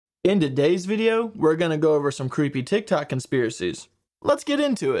In today's video, we're gonna go over some creepy TikTok conspiracies. Let's get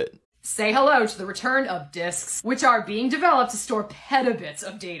into it. Say hello to the return of disks, which are being developed to store petabits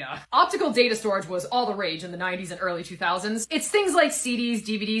of data. Optical data storage was all the rage in the 90s and early 2000s. It's things like CDs,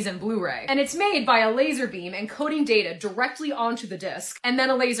 DVDs, and Blu-ray. And it's made by a laser beam encoding data directly onto the disk, and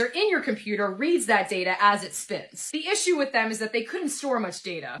then a laser in your computer reads that data as it spins. The issue with them is that they couldn't store much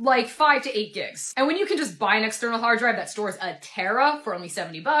data, like 5 to 8 gigs. And when you can just buy an external hard drive that stores a tera for only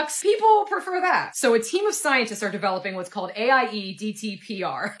 $70, people prefer that. So a team of scientists are developing what's called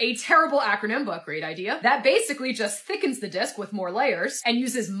AIE-DTPR, a terrible acronym, but great idea, that basically just thickens the disk with more layers and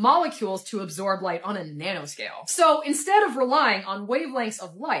uses molecules to absorb light on a nanoscale. So instead of relying on wavelengths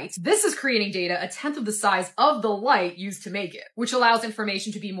of light, this is creating data 1/10 of the size of the light used to make it, which allows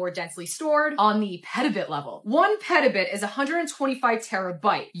information to be more densely stored on the petabit level. 1 petabit is 125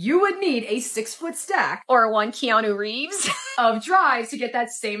 terabyte. You would need a 6-foot stack, or one Keanu Reeves, of drives to get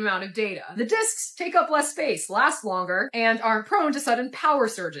that same amount of data. The disks take up less space, last longer, and aren't prone to sudden power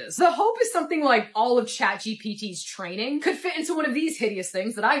surges. The hope is something like all of ChatGPT's training could fit into one of these hideous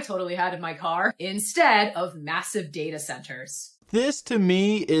things that I totally had in my car, instead of massive data centers. This to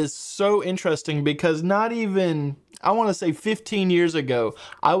me is so interesting because not even, I want to say 15 years ago,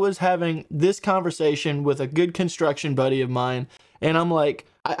 I was having this conversation with a good construction buddy of mine, and I'm like,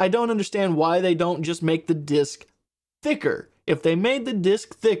 I don't understand why they don't just make the disk thicker. If they made the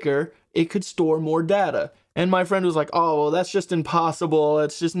disk thicker, it could store more data. And my friend was like, oh, well, that's just impossible.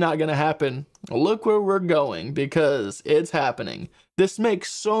 It's just not going to happen. Well, look where we're going, because it's happening. This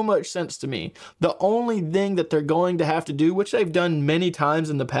makes so much sense to me. The only thing that they're going to have to do, which they've done many times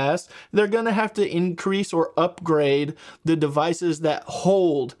in the past, they're going to have to increase or upgrade the devices that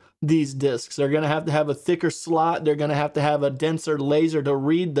hold these disks. They're going to have a thicker slot. They're going to have a denser laser to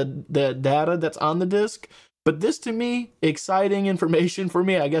read the data that's on the disk. But this, to me, exciting information for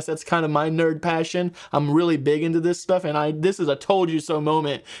me. I guess that's kind of my nerd passion. I'm really big into this stuff, and this is a told you so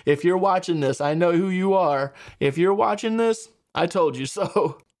moment. If you're watching this, I know who you are. If you're watching this, I told you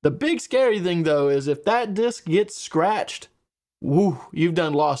so. The big scary thing, though, is if that disk gets scratched, woo, you've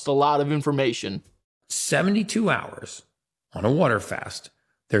done lost a lot of information. 72 hours on a water fast,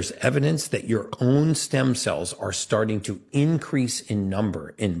 there's evidence that your own stem cells are starting to increase in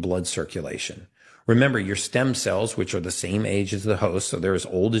number in blood circulation. Remember, your stem cells, which are the same age as the host, so they're as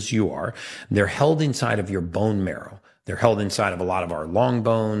old as you are, they're held inside of your bone marrow. They're held inside of a lot of our long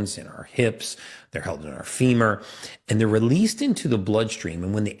bones, in our hips, they're held in our femur, and they're released into the bloodstream.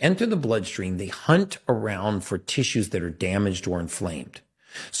 And when they enter the bloodstream, they hunt around for tissues that are damaged or inflamed.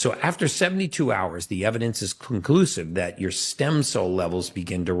 So after 72 hours, the evidence is conclusive that your stem cell levels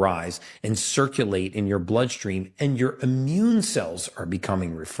begin to rise and circulate in your bloodstream, and your immune cells are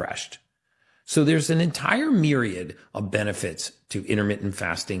becoming refreshed. So there's an entire myriad of benefits to intermittent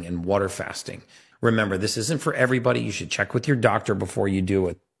fasting and water fasting. Remember, this isn't for everybody. You should check with your doctor before you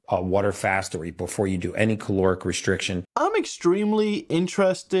do a water fast or before you do any caloric restriction. I'm extremely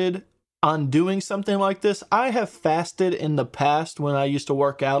interested on doing something like this. I have fasted in the past when I used to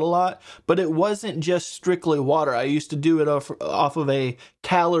work out a lot, but it wasn't just strictly water. I used to do it off of a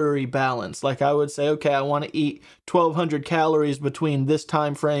calorie balance. Like I would say, okay, I want to eat 1,200 calories between this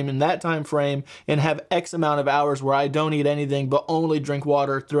time frame and that time frame and have X amount of hours where I don't eat anything but only drink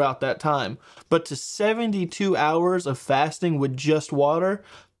water throughout that time. But to 72 hours of fasting with just water,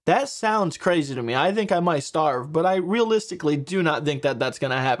 that sounds crazy to me. I think I might starve, but I realistically do not think that that's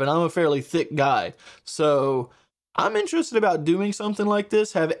going to happen. I'm a fairly thick guy, so I'm interested about doing something like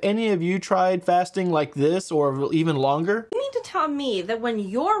this. Have any of you tried fasting like this or even longer? You mean to tell me that when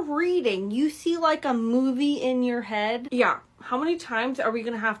you're reading, you see like a movie in your head? Yeah. How many times are we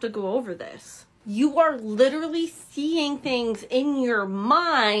going to have to go over this? You are literally seeing things in your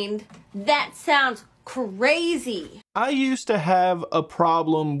mind. That sounds crazy. I used to have a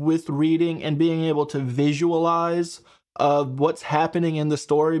problem with reading and being able to visualize what's happening in the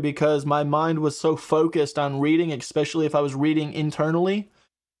story because my mind was so focused on reading, especially if I was reading internally.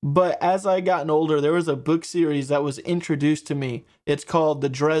 But as I gotten older, there was a book series that was introduced to me. It's called The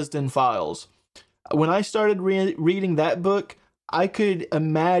Dresden Files. When I started reading that book, I could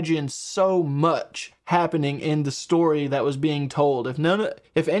imagine so much happening in the story that was being told.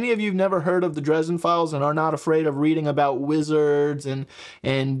 If any of you have never heard of the Dresden Files and are not afraid of reading about wizards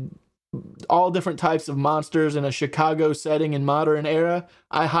and all different types of monsters in a Chicago setting in modern era,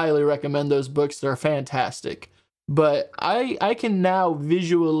 I highly recommend those books. They're fantastic. But I can now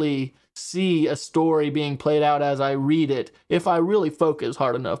visually see a story being played out as I read it if I really focus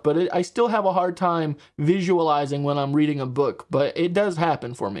hard enough. But I still have a hard time visualizing when I'm reading a book, but it does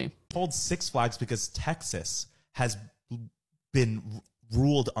happen for me. Told Six Flags because Texas has been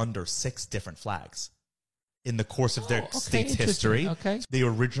ruled under 6 different flags in the course of their state's history. Okay. They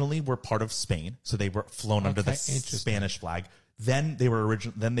originally were part of Spain, so they were flown under the Spanish flag. Then they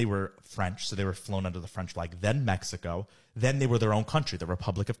were French, so they were flown under the French flag. Then Mexico. Then they were their own country, the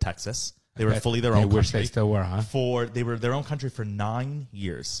Republic of Texas. They were fully their own country. Which they still were, huh? They were their own country for 9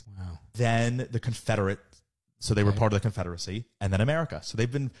 years. Wow. Then the Confederate, so they were part of the Confederacy, and then America. So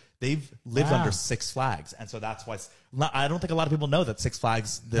they've lived under 6 flags, and so that's why I don't think a lot of people know that Six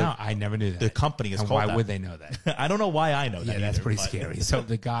Flags. No, I never knew that. The company is and called. Why would they know that? I don't know why I know that. Yeah, that's either, pretty scary. So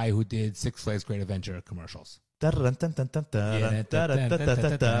the guy who did Six Flags Great Adventure commercials. Hey,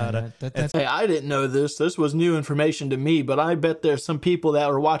 I didn't know this. This was new information to me, but I bet there's some people that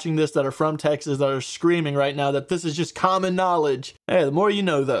are watching this that are from Texas that are screaming right now that this is just common knowledge. Hey, the more you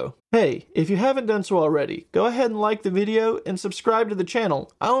know, though. Hey, if you haven't done so already, go ahead and like the video and subscribe to the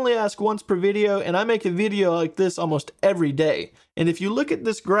channel. I only ask once per video, and I make a video like this almost every day. And if you look at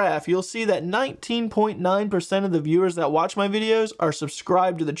this graph, you'll see that 19.9% of the viewers that watch my videos are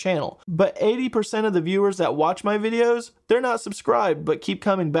subscribed to the channel. But 80% of the viewers that watch my videos, they're not subscribed, but keep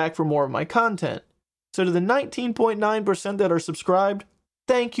coming back for more of my content. So to the 19.9% that are subscribed,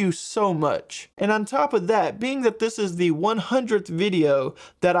 thank you so much. And on top of that, being that this is the 100th video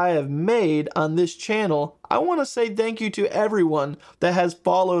that I have made on this channel, I want to say thank you to everyone that has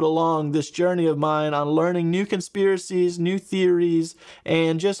followed along this journey of mine on learning new conspiracies, new theories,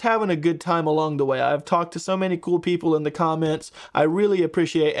 and just having a good time along the way. I've talked to so many cool people in the comments. I really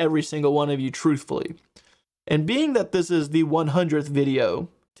appreciate every single one of you, truthfully. And being that this is the 100th video,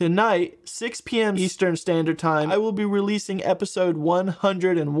 tonight, 6 p.m. Eastern Standard Time, I will be releasing episode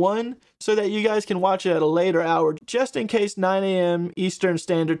 101 so that you guys can watch it at a later hour. Just in case 9 a.m. Eastern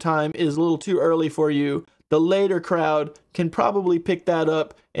Standard Time is a little too early for you, the later crowd can probably pick that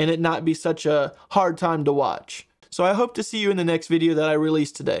up and it not be such a hard time to watch. So I hope to see you in the next video that I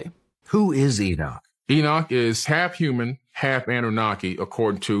release today. Who is Enoch? Enoch is half human, half Anunnaki,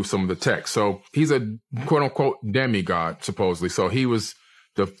 according to some of the text. So he's a quote-unquote demigod, supposedly. So he was...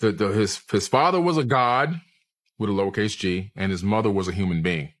 His father was a god with a lowercase g, and his mother was a human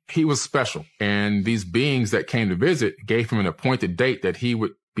being. He was special, and these beings that came to visit gave him an appointed date that he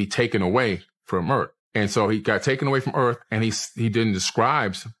would be taken away from Earth. And so he got taken away from Earth, and he then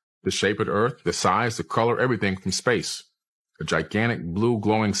describes the shape of the Earth, the size, the color, everything from space, a gigantic blue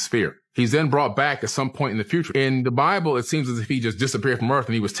glowing sphere. He's then brought back at some point in the future. In the Bible, it seems as if he just disappeared from Earth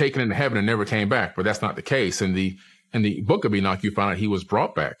and he was taken into heaven and never came back, but that's not the case. In the book of Enoch, you find out he was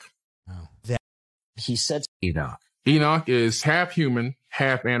brought back. Oh. He said Enoch. Enoch is half human,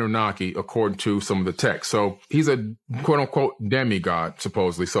 half Anunnaki, according to some of the text. So he's a quote-unquote demigod,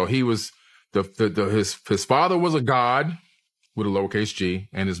 supposedly. So he was, his father was a god with a lowercase g,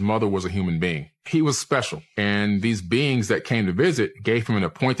 and his mother was a human being. He was special. And these beings that came to visit gave him an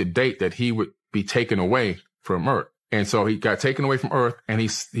appointed date that he would be taken away from Earth. And so he got taken away from Earth, and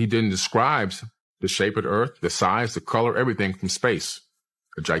he then describes the shape of the Earth, the size, the color, everything from space,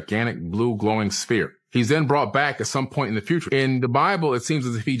 a gigantic blue glowing sphere. He's then brought back at some point in the future. In the Bible, it seems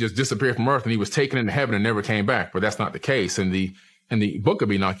as if he just disappeared from Earth and he was taken into heaven and never came back, but that's not the case. In the book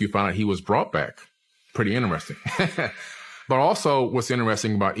of Enoch, you find out he was brought back. Pretty interesting. But also what's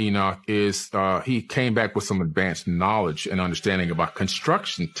interesting about Enoch is he came back with some advanced knowledge and understanding about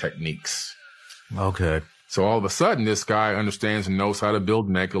construction techniques. Okay. So all of a sudden, this guy understands and knows how to build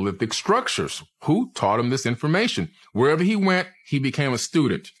megalithic structures. Who taught him this information? Wherever he went, he became a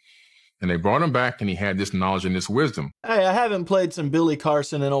student. And they brought him back, and he had this knowledge and this wisdom. Hey, I haven't played some Billy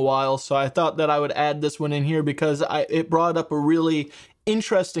Carson in a while, so I thought that I would add this one in here because it brought up a really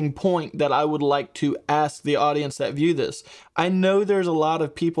interesting point that I would like to ask the audience that view this. I know there's a lot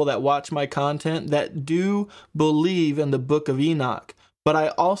of people that watch my content that do believe in the Book of Enoch. But I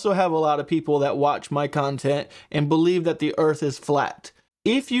also have a lot of people that watch my content and believe that the earth is flat.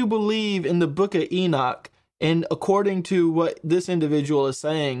 If you believe in the Book of Enoch, and according to what this individual is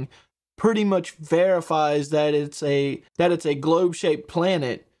saying, pretty much verifies that it's a globe-shaped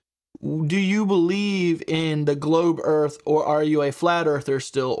planet, do you believe in the globe earth, or are you a flat earther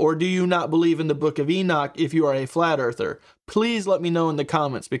still? Or do you not believe in the Book of Enoch if you are a flat earther? Please let me know in the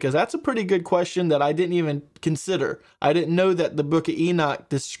comments, because that's a pretty good question that I didn't even consider. I didn't know that the Book of Enoch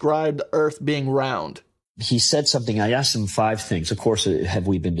described the earth being round. He said something. I asked him 5 things. Of course, have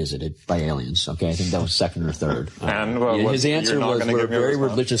we been visited by aliens? Okay, I think that was second or third. And his answer was, we're a very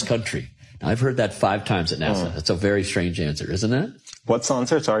religious country. Now, I've heard that 5 times at NASA. That's a very strange answer, isn't it? What's the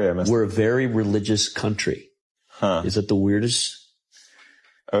answer? Sorry, I missed it. We're a very religious country. Huh. Is it the weirdest?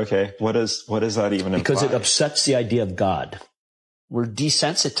 Okay. What does that even imply? Because it upsets the idea of God. We're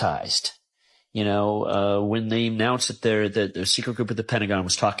desensitized. when they announced that the secret group at the Pentagon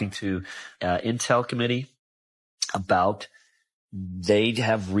was talking to Intel committee about they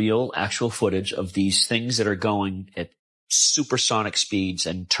have real actual footage of these things that are going at supersonic speeds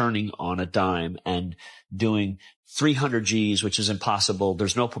and turning on a dime and doing 300 Gs, which is impossible.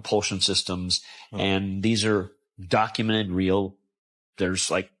 There's no propulsion systems. And these are documented real. They're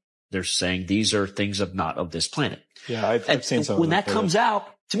saying these are things not of this planet. Yeah, I've seen some. When that comes out,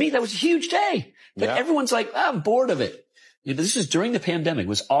 to me, that was a huge day. But everyone's like, I'm bored of it. This is during the pandemic. It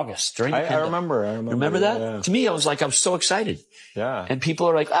was August during the pandemic. I remember. Remember that? Yeah. To me, I was so excited. Yeah. And people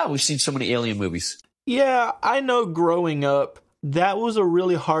are like, we've seen so many alien movies. Yeah, I know growing up, that was a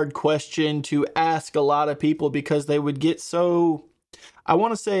really hard question to ask a lot of people because they would get so, I don't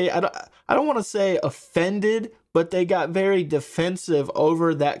want to say offended, but they got very defensive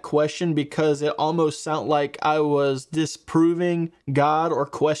over that question because it almost sounded like I was disproving God or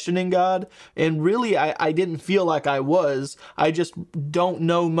questioning God. And really, I didn't feel like I was. I just don't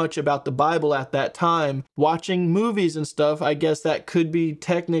know much about the Bible at that time. Watching movies and stuff, I guess that could be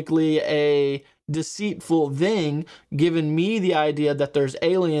technically a deceitful thing, giving me the idea that there's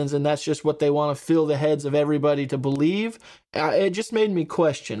aliens and that's just what they want to fill the heads of everybody to believe. It just made me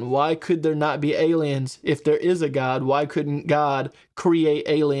question, why could there not be aliens if there is a God? Why couldn't God create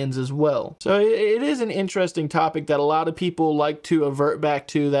aliens as well? So it is an interesting topic that a lot of people like to avert back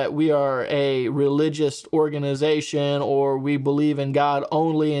to, that we are a religious organization or we believe in God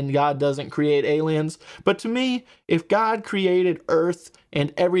only and God doesn't create aliens. But to me, if God created Earth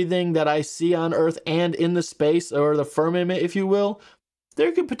and everything that I see on Earth and in the space or the firmament, if you will,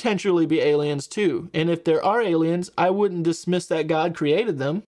 there could potentially be aliens too. And if there are aliens, I wouldn't dismiss that God created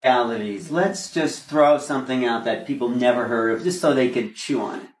them. Realities. Let's just throw something out that people never heard of, just so they could chew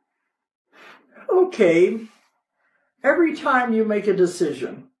on it. Okay. Every time you make a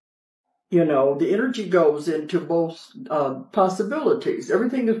decision, the energy goes into both possibilities.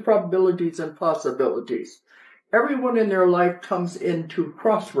 Everything is probabilities and possibilities. Everyone in their life comes into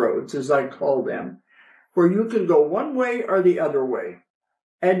crossroads, as I call them, where you can go one way or the other way.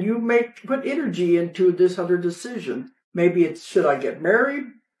 And you put energy into this other decision. Maybe it's, should I get married?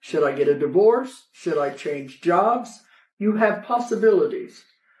 Should I get a divorce? Should I change jobs? You have possibilities.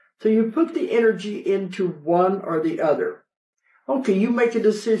 So you put the energy into one or the other. Okay, you make a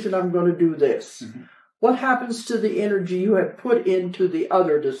decision, I'm going to do this. Mm-hmm. What happens to the energy you have put into the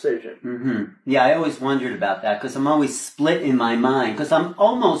other decision? Mm-hmm. Yeah, I always wondered about that because I'm always split in my mind because I'm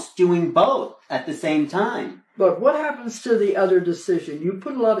almost doing both at the same time. But what happens to the other decision? You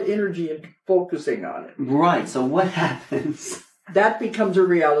put a lot of energy into focusing on it. Right, so what happens? That becomes a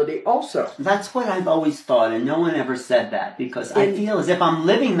reality also. That's what I've always thought, and no one ever said that because I feel as if I'm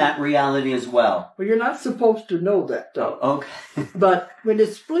living that reality as well. Well, you're not supposed to know that, though. Okay. But when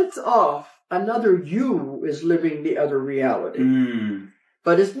it splits off, another you is living the other reality. Mm.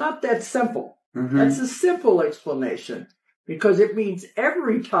 But it's not that simple. Mm-hmm. That's a simple explanation. Because it means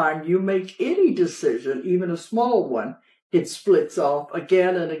every time you make any decision, even a small one, it splits off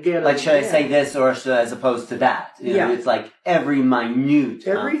again and again. Like, should I say this or as opposed to that? It's like every minute.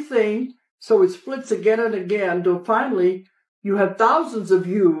 Everything. So it splits again and again until finally you have thousands of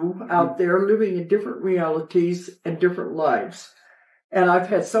you out there living in different realities and different lives. And I've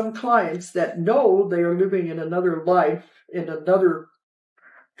had some clients that know they are living in another life, in another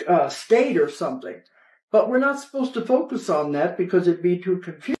state or something. But we're not supposed to focus on that because it'd be too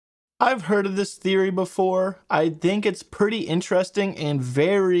confusing. I've heard of this theory before. I think it's pretty interesting and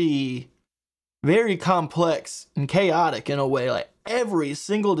very, very complex and chaotic in a way. Like every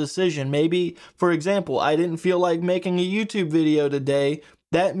single decision, maybe, for example, I didn't feel like making a YouTube video today.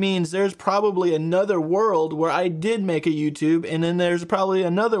 That means there's probably another world where I did make a YouTube, and then there's probably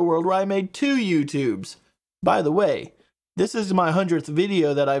another world where I made 2 YouTubes. By the way, this is my 100th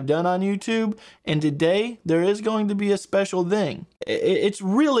video that I've done on YouTube, and today there is going to be a special thing. It's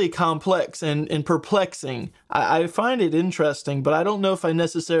really complex and perplexing. I find it interesting, but I don't know if I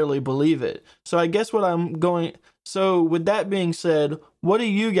necessarily believe it. So I guess So with that being said, what do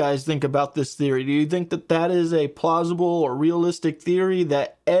you guys think about this theory? Do you think that that is a plausible or realistic theory,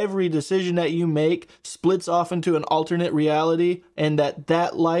 that every decision that you make splits off into an alternate reality, and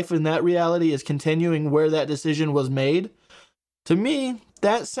that life in that reality is continuing where that decision was made? To me,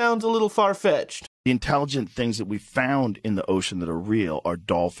 that sounds a little far-fetched. The intelligent things that we found in the ocean that are real are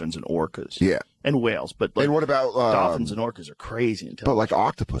dolphins and orcas. Yeah. And whales. But like, and what about dolphins and orcas are crazy intelligent. But like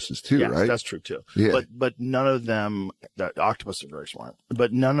octopuses too, yes, right? That's true too. Yeah. But none of them, octopuses are very smart,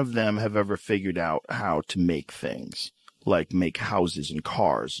 but none of them have ever figured out how to make things. Like make houses and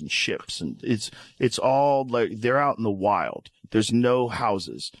cars and ships, and it's all like they're out in the wild There's no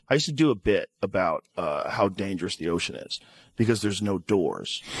houses. I used to do a bit about how dangerous the ocean is because there's no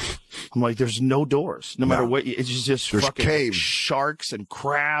doors. I'm like, there's no doors. No matter what, it's just there's fucking caves. Sharks and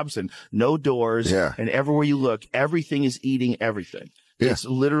crabs and no doors. Yeah. And everywhere you look, everything is eating everything. Yeah. It's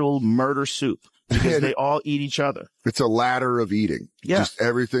literal murder soup because they all eat each other. It's a ladder of eating. Yeah. Just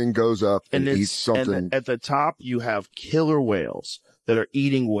everything goes up and eats something. And at the top, you have killer whales that are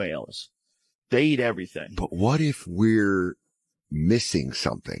eating whales. They eat everything. But what if we're missing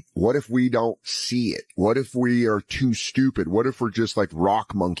something? What if we don't see it? What if we are too stupid? What if we're just like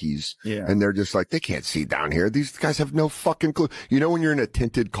rock monkeys? Yeah. And they're just like, they can't see down here. These guys have no fucking clue. You know, when you're in a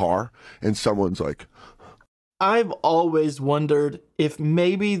tinted car and someone's like, I've always wondered if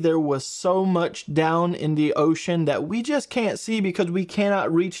maybe there was so much down in the ocean that we just can't see because we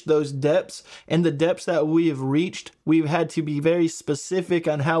cannot reach those depths. And the depths that we have reached, we've had to be very specific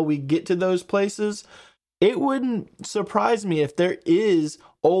on how we get to those places. It wouldn't surprise me if there is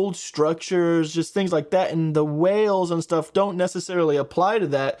old structures, just things like that, and the whales and stuff don't necessarily apply to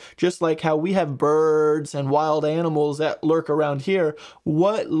that, just like how we have birds and wild animals that lurk around here.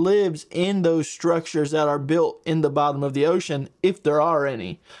 What lives in those structures that are built in the bottom of the ocean, if there are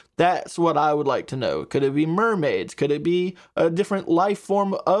any? That's what I would like to know. Could it be mermaids? Could it be a different life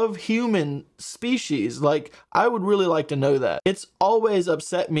form of human species? Like, I would really like to know that. It's always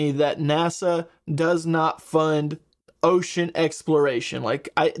upset me that NASA does not fund ocean exploration. Like,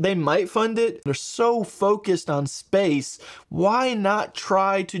 they might fund it. They're so focused on space. Why not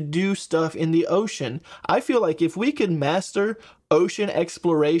try to do stuff in the ocean? I feel like if we could master ocean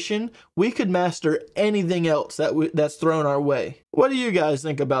exploration, we could master anything else that's thrown our way. What do you guys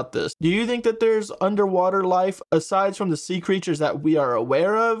think about this? Do you think that there's underwater life aside from the sea creatures that we are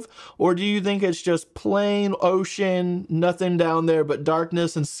aware of? Or do you think it's just plain ocean, nothing down there but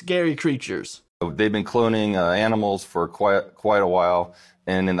darkness and scary creatures? They've been cloning animals for quite a while.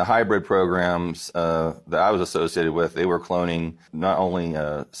 And in the hybrid programs that I was associated with, they were cloning not only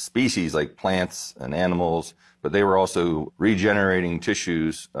species like plants and animals, but they were also regenerating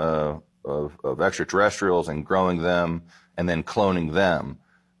tissues of extraterrestrials and growing them and then cloning them.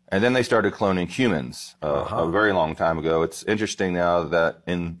 And then they started cloning humans a very long time ago. It's interesting now that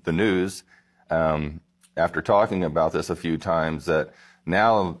in the news, after talking about this a few times, that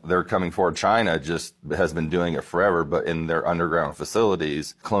now they're coming forward. China just has been doing it forever, but in their underground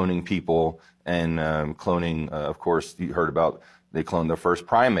facilities, cloning people and cloning, of course, you heard about, they cloned the first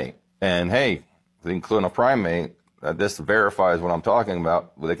primate. And hey, they can clone a primate. This verifies what I'm talking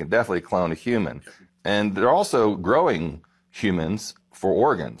about. Well, they can definitely clone a human. And they're also growing humans for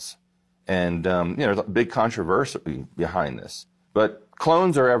organs. And, there's a big controversy behind this. But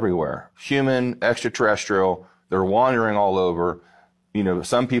clones are everywhere. Human, extraterrestrial, they're wandering all over.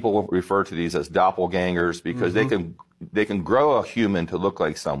 Some people will refer to these as doppelgangers because they can grow a human to look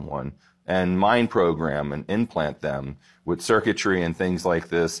like someone and mind program and implant them with circuitry and things like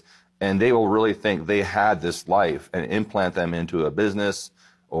this. And they will really think they had this life and implant them into a business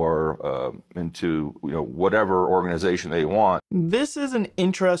or into whatever organization they want. This is an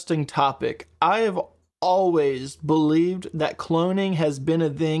interesting topic. I have always believed that cloning has been a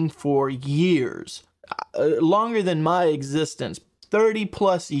thing for years, longer than my existence, 30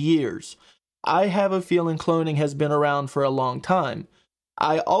 plus years. I have a feeling cloning has been around for a long time.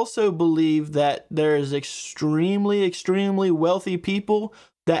 I also believe that there is extremely, extremely wealthy people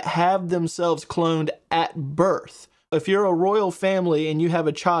that have themselves cloned at birth. If you're a royal family and you have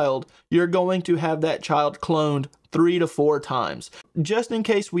a child, you're going to have that child cloned 3 to 4 times. Just in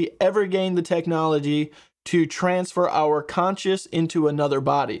case we ever gain the technology to transfer our conscious into another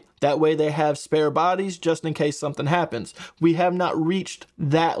body. That way they have spare bodies just in case something happens. We have not reached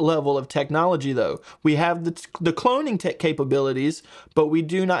that level of technology though. We have the cloning capabilities, but we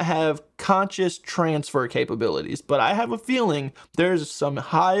do not have conscious transfer capabilities. But I have a feeling there's some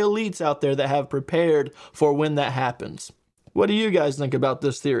high elites out there that have prepared for when that happens. What do you guys think about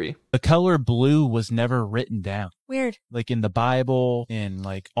this theory? The color blue was never written down. Weird. Like in the Bible and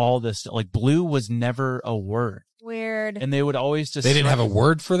like all this, like blue was never a word. Weird. And they would always describe... They didn't have a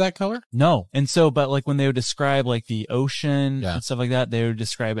word for that color? No. And so, but like when they would describe like the ocean and stuff like that, they would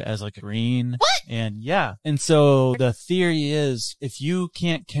describe it as like green. What? And yeah. And so the theory is if you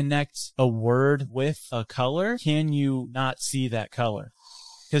can't connect a word with a color, can you not see that color?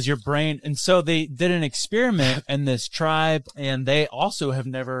 because your brain, and so they did an experiment in this tribe, and they also have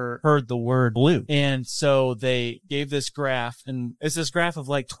never heard the word blue. And so they gave this graph, and it's this graph of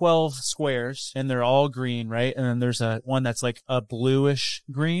like 12 squares, and they're all green, right? And then there's one that's like a bluish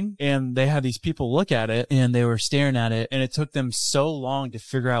green, and they had these people look at it, and they were staring at it, and it took them so long to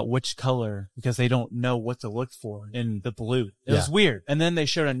figure out which color, because they don't know what to look for in the blue. It was weird. And then they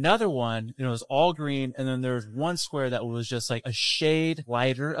showed another one, and it was all green, and then there was one square that was just like a shade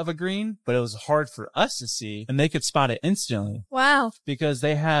lighter of a green, but it was hard for us to see, and they could spot it instantly. Wow. Because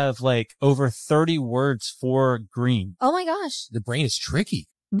they have like over 30 words for green. Oh my gosh. The brain is tricky.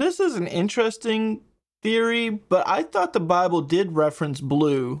 This is an interesting theory, but I thought the Bible did reference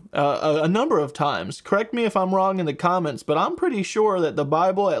blue a number of times. Correct me if I'm wrong in the comments, but I'm pretty sure that the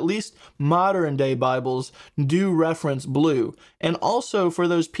Bible, at least modern day Bibles, do reference blue. And also for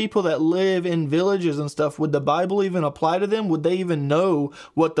those people that live in villages and stuff, would the Bible even apply to them? Would they even know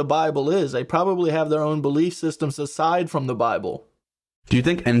what the Bible is? They probably have their own belief systems aside from the Bible. Do you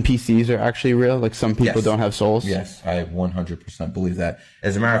think NPCs are actually real? Like some people don't have souls? Yes, I 100% believe that.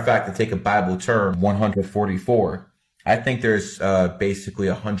 As a matter of fact, to take a Bible term, 144, I think there's basically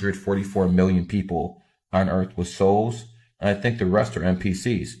 144 million people on Earth with souls, and I think the rest are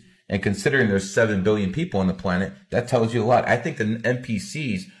NPCs. And considering there's 7 billion people on the planet, that tells you a lot. I think the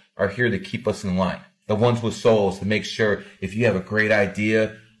NPCs are here to keep us in line. The ones with souls, to make sure if you have a great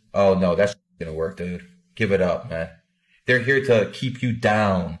idea, oh no, that's not gonna work, dude. Give it up, man. They're here to keep you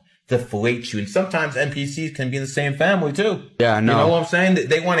down, deflate you. And sometimes NPCs can be in the same family too. Yeah, no. You know what I'm saying?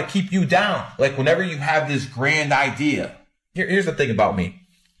 They want to keep you down. Like whenever you have this grand idea. Here's the thing about me.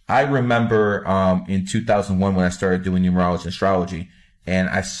 I remember in 2001 when I started doing numerology and astrology, and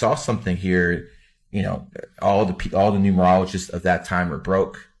I saw something here. You know, all the numerologists of that time were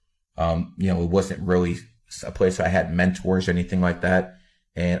broke. You know, it wasn't really a place I had mentors or anything like that.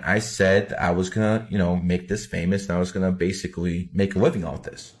 And I said I was gonna, you know, make this famous, and I was gonna basically make a living off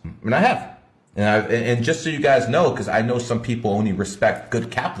this. And I have. And just so you guys know, because I know some people only respect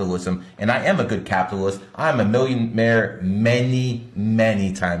good capitalism, and I am a good capitalist. I'm a millionaire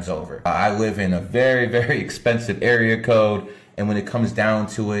many times over. I live in a very, very expensive area code, and when it comes down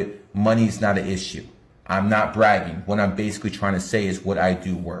to it, money's not an issue. I'm not bragging. What I'm basically trying to say is what I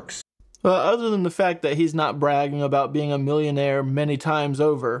do works. Well, other than the fact that he's not bragging about being a millionaire many times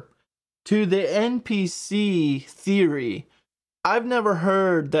over, to the NPC theory, I've never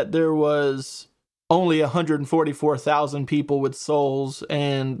heard that there was only 144,000 people with souls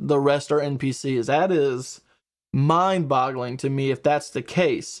and the rest are NPCs. That is mind-boggling to me if that's the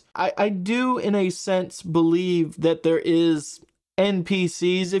case. I do, in a sense, believe that there is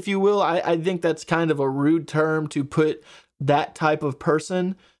NPCs, if you will. I think that's kind of a rude term to put that type of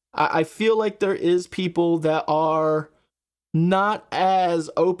person. I feel like there is people that are not as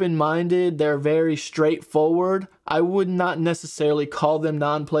open-minded. They're very straightforward. I would not necessarily call them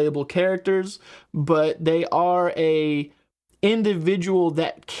non-playable characters, but they are a individual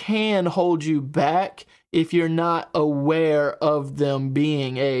that can hold you back if you're not aware of them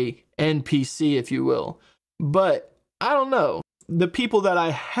being a NPC, if you will. But I don't know. The people that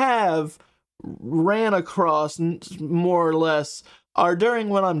I have ran across, more or less, are during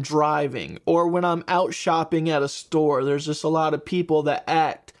when I'm driving or when I'm out shopping at a store. There's just a lot of people that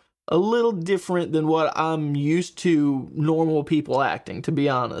act a little different than what I'm used to normal people acting, to be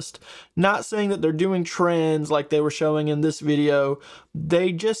honest. Not saying that they're doing trends like they were showing in this video.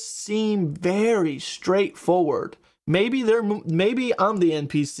 They just seem very straightforward. Maybe I'm the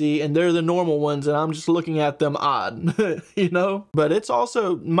NPC and they're the normal ones and I'm just looking at them odd, you know? But it's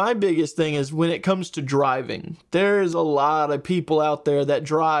also, my biggest thing is when it comes to driving, there's a lot of people out there that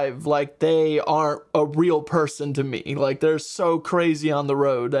drive like they aren't a real person to me. Like they're so crazy on the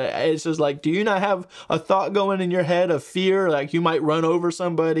road. It's just like, do you not have a thought going in your head of fear? Like you might run over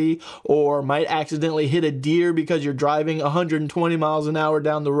somebody or might accidentally hit a deer because you're driving 120 miles an hour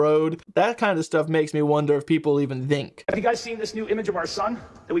down the road. That kind of stuff makes me wonder if people even think. Have you guys seen this new image of our sun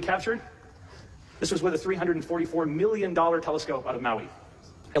that we captured? This was with a $344 million telescope out of Maui.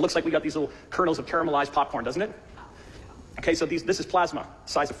 It looks like we got these little kernels of caramelized popcorn, doesn't it? Okay, so this is plasma,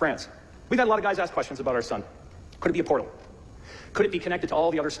 size of France. We've had a lot of guys ask questions about our sun. Could it be a portal? Could it be connected to all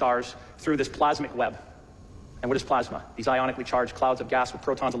the other stars through this plasmic web? And what is plasma? These ionically charged clouds of gas with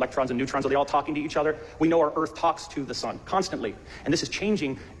protons, electrons, and neutrons. Are they all talking to each other? We know our Earth talks to the sun constantly. And this is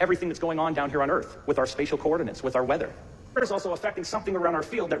changing everything that's going on down here on Earth with our spatial coordinates, with our weather. It's also affecting something around our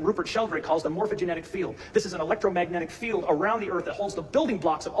field that Rupert Sheldrake calls the morphogenetic field. This is an electromagnetic field around the Earth that holds the building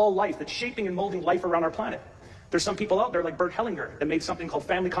blocks of all life, that's shaping and molding life around our planet. There's some people out there like Bert Hellinger that made something called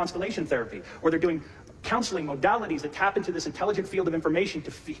family constellation therapy, where they're doing counseling modalities that tap into this intelligent field of information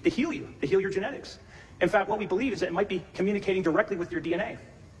to heal you, to heal your genetics. In fact, what we believe is that it might be communicating directly with your DNA.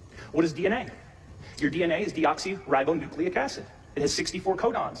 What is DNA? Your DNA is deoxyribonucleic acid. It has 64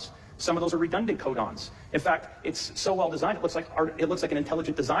 codons. Some of those are redundant codons. In fact, it's so well designed, it looks like an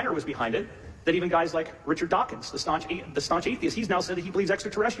intelligent designer was behind it, that even guys like Richard Dawkins, the staunch atheist, he's now said that he believes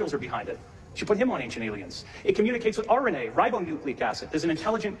extraterrestrials are behind it. Should put him on Ancient Aliens. It communicates with RNA, ribonucleic acid. There's an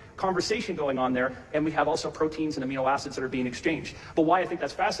intelligent conversation going on there, and we have also proteins and amino acids that are being exchanged. But why I think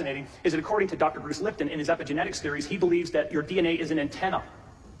that's fascinating is that according to Dr. Bruce Lipton in his epigenetics theories, he believes that your DNA is an antenna.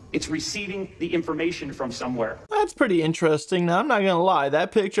 It's receiving the information from somewhere. That's pretty interesting. Now, I'm not going to lie.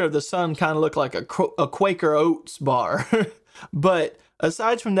 That picture of the sun kind of looked like a Quaker Oats bar. But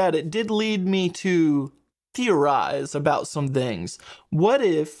aside from that, it did lead me to theorize about some things. What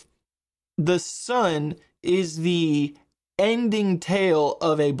if the sun is the ending tail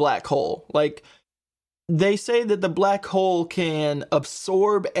of a black hole? Like, they say that the black hole can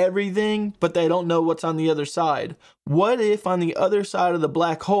absorb everything, but they don't know what's on the other side. What if on the other side of the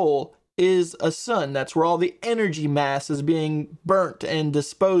black hole is a sun? That's where all the energy mass is being burnt and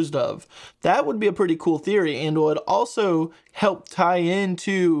disposed of. That would be a pretty cool theory, and would also help tie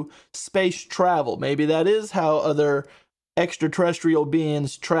into space travel. Maybe that is how other extraterrestrial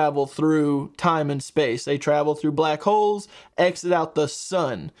beings travel through time and space. They travel through black holes, exit out the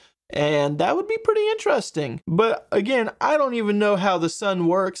sun. And that would be pretty interesting. But again, I don't even know how the sun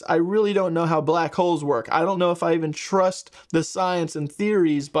works. I really don't know how black holes work. I don't know if I even trust the science and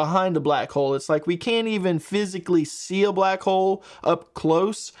theories behind a black hole. It's like we can't even physically see a black hole up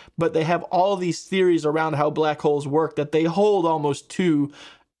close, but they have all these theories around how black holes work that they hold almost to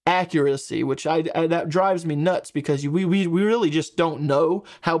accuracy, which that drives me nuts, because we really just don't know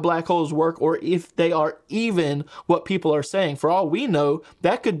how black holes work, or if they are even what people are saying. For all we know,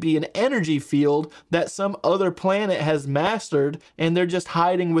 that could be an energy field that some other planet has mastered, and they're just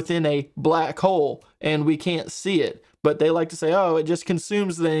hiding within a black hole and we can't see it. But they like to say, oh, it just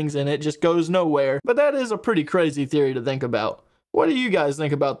consumes things and it just goes nowhere. But that is a pretty crazy theory to think about. What do you guys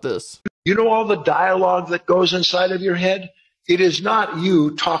think about this? You know all the dialogue that goes inside of your head? It is not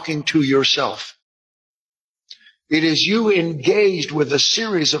you talking to yourself. It is you engaged with a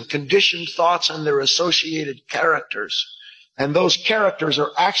series of conditioned thoughts and their associated characters. And those characters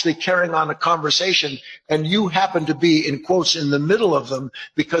are actually carrying on a conversation, and you happen to be, in quotes, in the middle of them,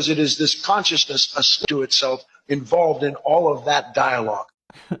 because it is this consciousness to itself involved in all of that dialogue.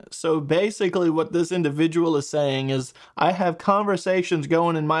 So basically what this individual is saying is, I have conversations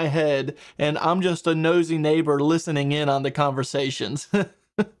going in my head and I'm just a nosy neighbor listening in on the conversations.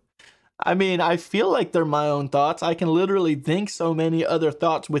 I mean, I feel like they're my own thoughts. I can literally think so many other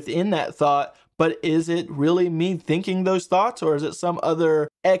thoughts within that thought, but is it really me thinking those thoughts, or is it some other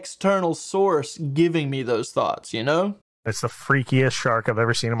external source giving me those thoughts, you know? It's the freakiest shark I've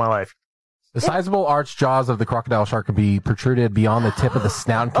ever seen in my life. The sizable arched jaws of the crocodile shark can be protruded beyond the tip of the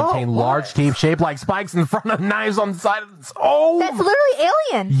snout and contain large teeth shaped like spikes in front of knives on the side of its... Oh! That's literally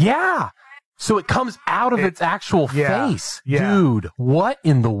Alien. Yeah! So it comes out of its actual face. Yeah. Dude, what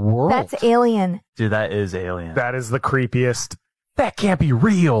in the world? That's Alien. Dude, that is Alien. That is the creepiest... That can't be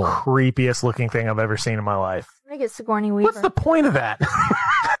real. Creepiest looking thing I've ever seen in my life. I'm gonna get Sigourney Weaver. What's the point of that?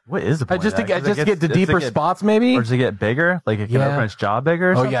 What is the point just of that? to get the deeper spots, maybe? Or does it get bigger? Like it can open its jaw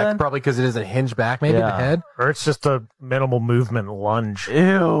bigger or something? Yeah, probably because it isn't hinged back, maybe, the head? Or it's just a minimal movement lunge.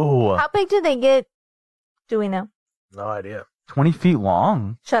 Ew. How big do they get? Do we know? No idea. 20 feet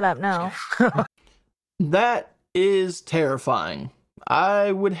long? Shut up, no. That is terrifying.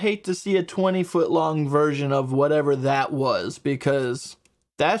 I would hate to see a 20-foot long version of whatever that was, because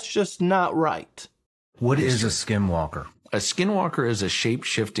that's just not right. What is a skinwalker? A skinwalker is a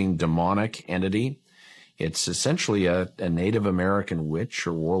shape-shifting demonic entity. It's essentially a Native American witch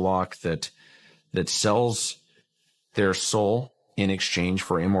or warlock that sells their soul in exchange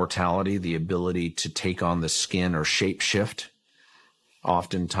for immortality, the ability to take on the skin or shape-shift.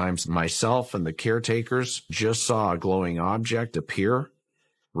 Oftentimes, myself and the caretakers just saw a glowing object appear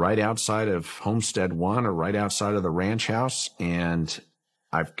right outside of Homestead 1 or right outside of the ranch house, and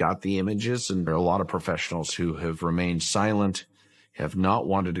I've got the images, and there are a lot of professionals who have remained silent, have not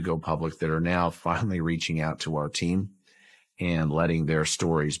wanted to go public, that are now finally reaching out to our team and letting their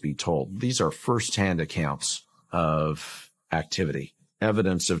stories be told. These are firsthand accounts of activity.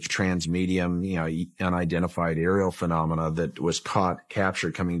 Evidence of transmedium, unidentified aerial phenomena that was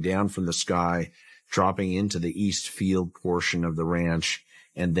captured coming down from the sky, dropping into the east field portion of the ranch,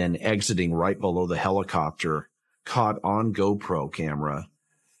 and then exiting right below the helicopter, caught on GoPro camera,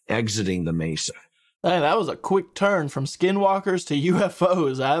 exiting the mesa. Hey, that was a quick turn from skinwalkers to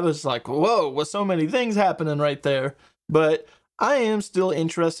UFOs. I was like, whoa, with so many things happening right there. But I am still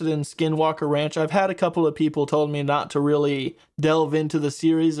interested in Skinwalker Ranch. I've had a couple of people told me not to really delve into the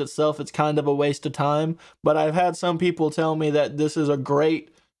series itself. It's kind of a waste of time. But I've had some people tell me that this is a great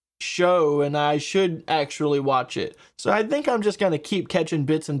show and I should actually watch it. So I think I'm just going to keep catching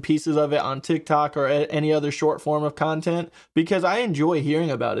bits and pieces of it on TikTok or any other short form of content because I enjoy hearing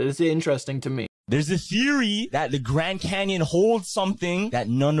about it. It's interesting to me. There's a theory that the Grand Canyon holds something that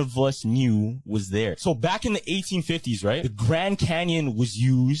none of us knew was there. So back in the 1850s, right? The Grand Canyon was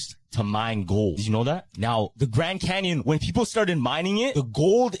used to mine gold. Did you know that? Now, the Grand Canyon, when people started mining it, the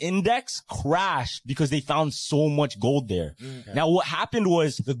gold index crashed because they found so much gold there. Okay. Now, what happened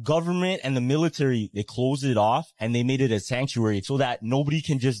was the government and the military, they closed it off and they made it a sanctuary so that nobody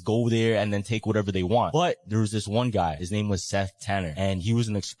can just go there and then take whatever they want. But there was this one guy, his name was Seth Tanner, and he was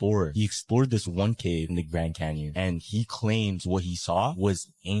an explorer. He explored this one cave in the Grand Canyon, and he claims what he saw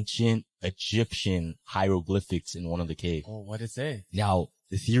was ancient Egyptian hieroglyphics in one of the caves. Oh, what did it say? Now,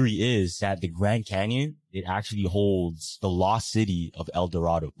 the theory is that the Grand Canyon, it actually holds the lost city of El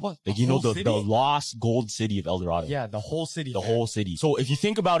Dorado. What? Like, you know, the lost gold city of El Dorado. Yeah, the whole city. The whole city. So if you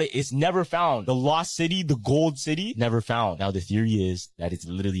think about it, it's never found. The lost city, the gold city, never found. Now, the theory is that it's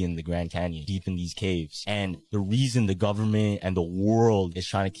literally in the Grand Canyon, deep in these caves. And the reason the government and the world is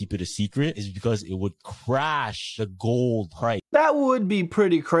trying to keep it a secret is because it would crash the gold price. That would be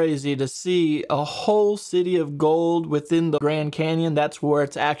pretty crazy to see a whole city of gold within the Grand Canyon. That's where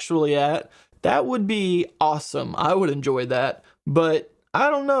it's actually at. That would be awesome. I would enjoy that. But I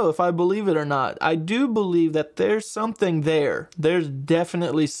don't know if I believe it or not. I do believe that there's something there. There's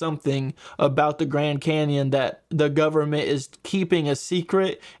definitely something about the Grand Canyon that the government is keeping a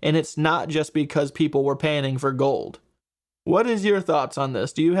secret, and it's not just because people were panning for gold. What is your thoughts on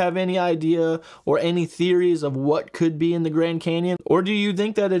this? Do you have any idea or any theories of what could be in the Grand Canyon? Or do you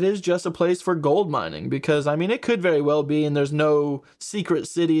think that it is just a place for gold mining? Because, I mean, it could very well be, and there's no secret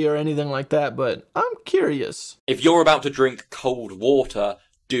city or anything like that, but I'm curious. If you're about to drink cold water,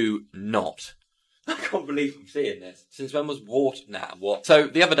 do not. I can't believe I'm seeing this. Since when was water? Nah, what? So,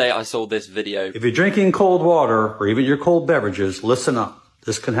 the other day I saw this video. If you're drinking cold water, or even your cold beverages, listen up.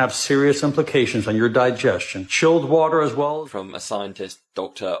 This can have serious implications on your digestion. Chilled water as well. From a scientist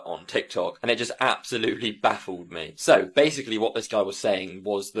doctor on TikTok, and it just absolutely baffled me. So basically what this guy was saying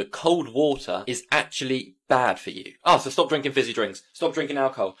was that cold water is actually bad for you. Oh, so stop drinking fizzy drinks. Stop drinking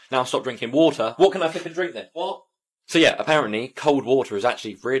alcohol. Now stop drinking water. What can I flip and drink then? What? So yeah, apparently cold water is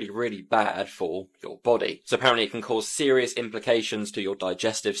actually really, really bad for your body. So apparently it can cause serious implications to your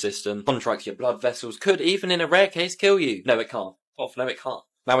digestive system, contract your blood vessels, could even in a rare case kill you. No, it can't. No, it can't.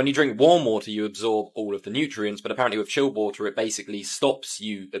 Now, when you drink warm water, you absorb all of the nutrients, but apparently with chilled water, it basically stops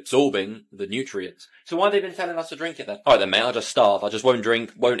you absorbing the nutrients. So why have they been telling us to drink it then? Alright then, mate, I'll just starve. I just won't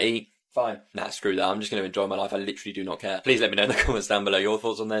drink, won't eat. Fine. Nah, screw that. I'm just going to enjoy my life. I literally do not care. Please let me know in the comments down below your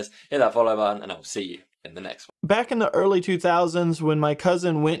thoughts on this. Hit that follow button, and I'll see you in the next one. Back in the early 2000s, when my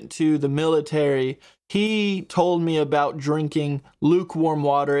cousin went to the military, he told me about drinking lukewarm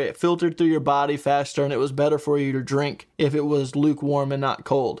water. It filtered through your body faster, and it was better for you to drink if it was lukewarm and not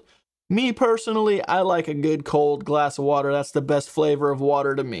cold. Me personally, I like a good cold glass of water. That's the best flavor of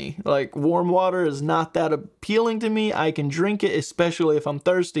water to me. Like, warm water is not that appealing to me. I can drink it, especially if I'm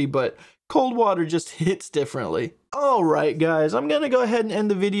thirsty, but cold water just hits differently. Alright guys, I'm gonna go ahead and end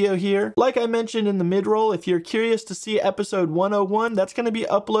the video here. Like I mentioned in the mid-roll, if you're curious to see episode 101, that's gonna be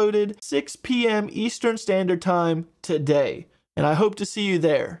uploaded 6 p.m. Eastern Standard Time today. And I hope to see you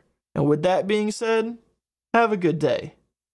there. And with that being said, have a good day.